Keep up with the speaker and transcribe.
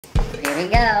Here we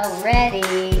go. Ready.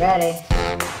 Ready.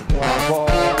 Wow,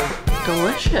 balls.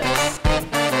 Delicious.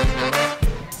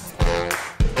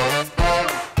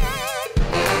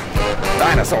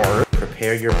 Dinosaur.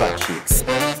 Prepare your butt cheeks.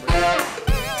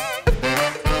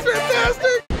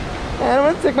 Fantastic. And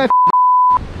I'm gonna take my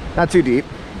not too deep.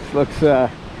 Looks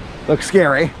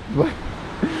scary, but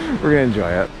we're gonna enjoy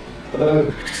it.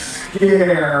 Looks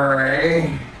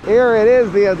scary. Here it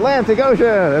is, the Atlantic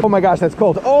Ocean. Oh my gosh, that's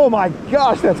cold. Oh my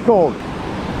gosh, that's cold.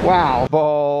 Wow.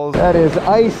 Balls. That is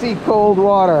icy cold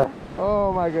water.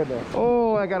 Oh my goodness.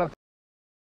 Oh, I got a...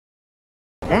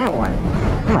 That one.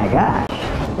 Oh my gosh.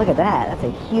 Look at that. That's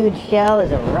a huge shell.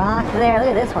 There's a rock there. Look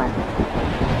at this one.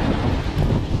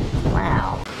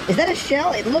 Wow. Is that a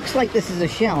shell? It looks like this is a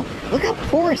shell. Look how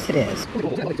porous it is.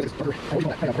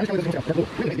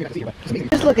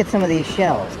 Just look at some of these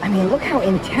shells. I mean, look how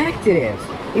intact it is.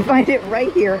 You find it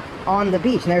right here on the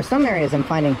beach. And there are some areas I'm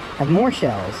finding have more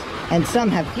shells, and some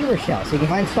have fewer shells. So you can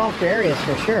find softer areas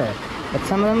for sure, but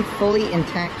some of them fully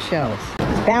intact shells.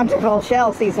 It's bountiful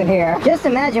shell season here. Just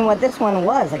imagine what this one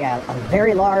was, like a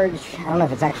very large, I don't know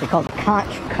if it's actually called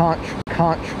conch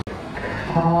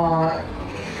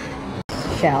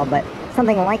shell, but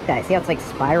something like that. See how it's like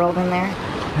spiraled in there?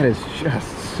 That is just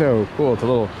so cool.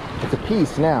 It's a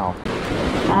piece now.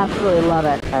 Absolutely love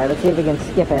it. All right, let's see if we can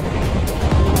skip it.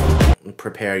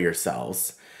 Prepare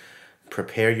yourselves.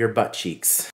 Prepare your butt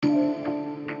cheeks. We're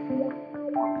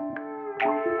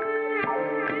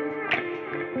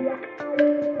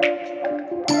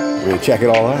gonna check it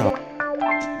all out.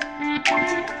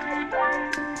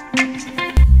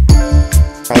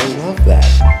 I love that.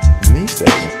 Amazing.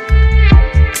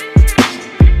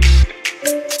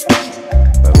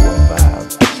 I love that.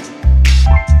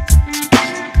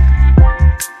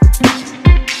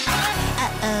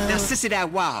 Now sissy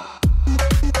that wow.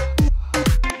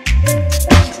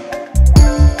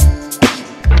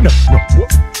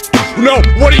 No,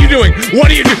 what are you doing? What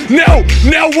are you doing? No,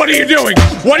 what are you doing?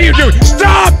 What are you doing?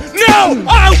 Stop! No!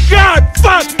 Oh God!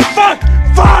 Fuck!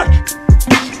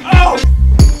 Oh!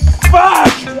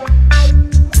 Fuck!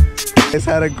 Guys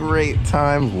had a great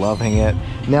time, loving it.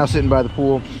 Now sitting by the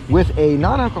pool with a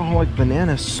non-alcoholic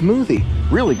banana smoothie.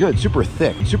 Really good, super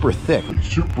thick. Like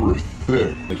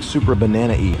super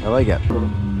banana-y. I like it.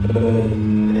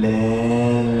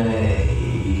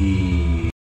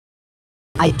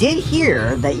 I did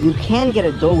hear that you can get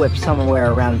a Dole Whip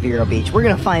somewhere around Vero Beach. We're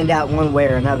gonna find out one way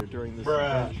or another. During this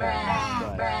adventure.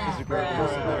 This is a great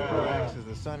place to relax as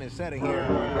the sun is setting here.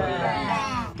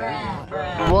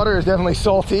 Water is definitely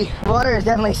salty. Water is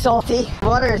definitely salty.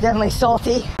 Water is definitely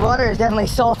salty. Water is definitely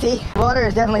salty. Water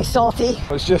is definitely salty.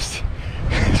 I was just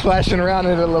splashing around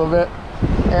in it a little bit,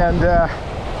 and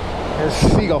there's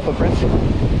seagull footprints.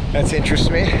 That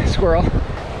interests me. Squirrel.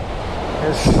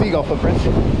 There's seagull footprints.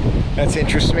 That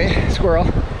interests me. Squirrel.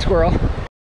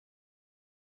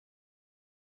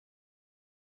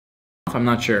 I'm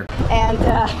not sure. And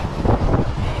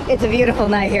it's a beautiful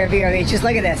night here at Vero Beach. Just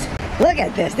look at this. Look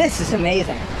at this. This is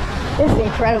amazing. This is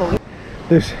incredible.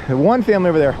 There's one family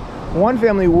over there, one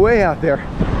family way out there.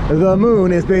 The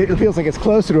moon it feels like it's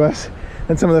closer to us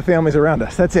than some of the families around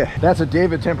us. That's it. That's a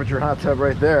David temperature hot tub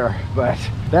right there,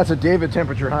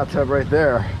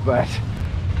 but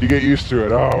You get used to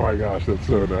it. Oh my gosh, that's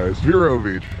so nice. Vero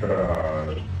Beach.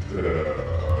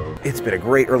 it's been a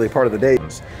great early part of the day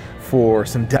for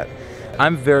some depth.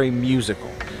 I'm very musical.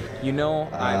 You know,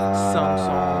 I've sung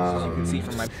songs, as you can see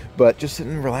from my... But just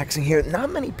sitting and relaxing here. Not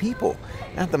many people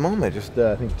at the moment. Just,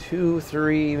 I think 2,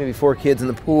 3, maybe 4 kids in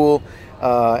the pool.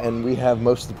 And we have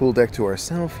most of the pool deck to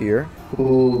ourselves here.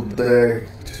 Pool deck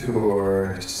to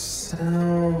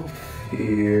ourselves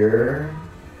here.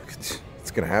 It's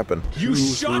gonna happen. 2,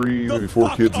 3, maybe 4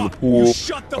 kids in the pool.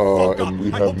 And we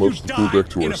have most of the pool deck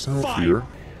to ourselves here.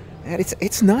 And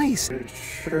it's nice.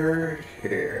 Shirt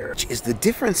here. Is the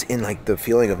difference in like the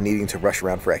feeling of needing to rush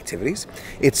around for activities?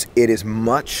 It is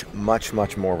much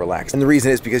more relaxed. And the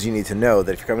reason is because you need to know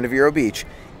that if you're coming to Vero Beach,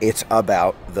 it's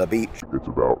about the beach. It's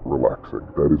about relaxing.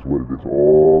 That is what it is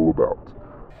all about.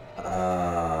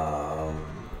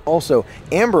 Also,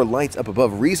 amber lights up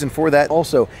above. Reason for that.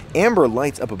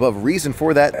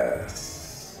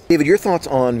 Yes. David, your thoughts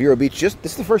on Vero Beach? This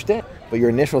is the first day, but your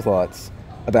initial thoughts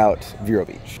about Vero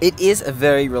Beach. It is a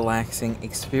very relaxing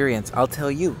experience. I'll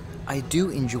tell you, I do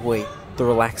enjoy the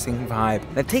relaxing vibe.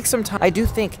 And it takes some time. I do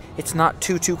think it's not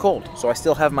too cold, so I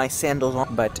still have my sandals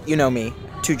on, but you know me,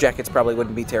 2 jackets probably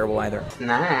wouldn't be terrible either.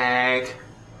 Snake.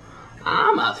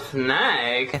 I'm a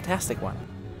snake. Fantastic one.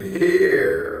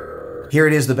 Here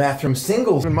it is, the bathroom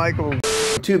singles. And Michael.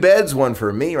 2 beds, 1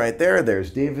 for me right there.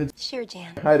 There's David. Sure,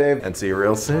 Jan. Hi, Dave. And see you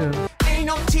real soon. Ain't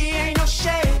no tea, ain't no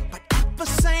shade, but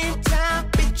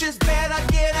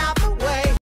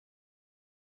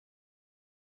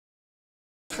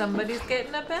Somebody's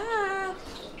getting a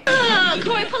bath.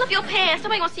 Corey, pull up your pants.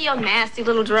 Somebody wants to see your nasty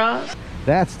little drawers.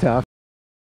 That's tough.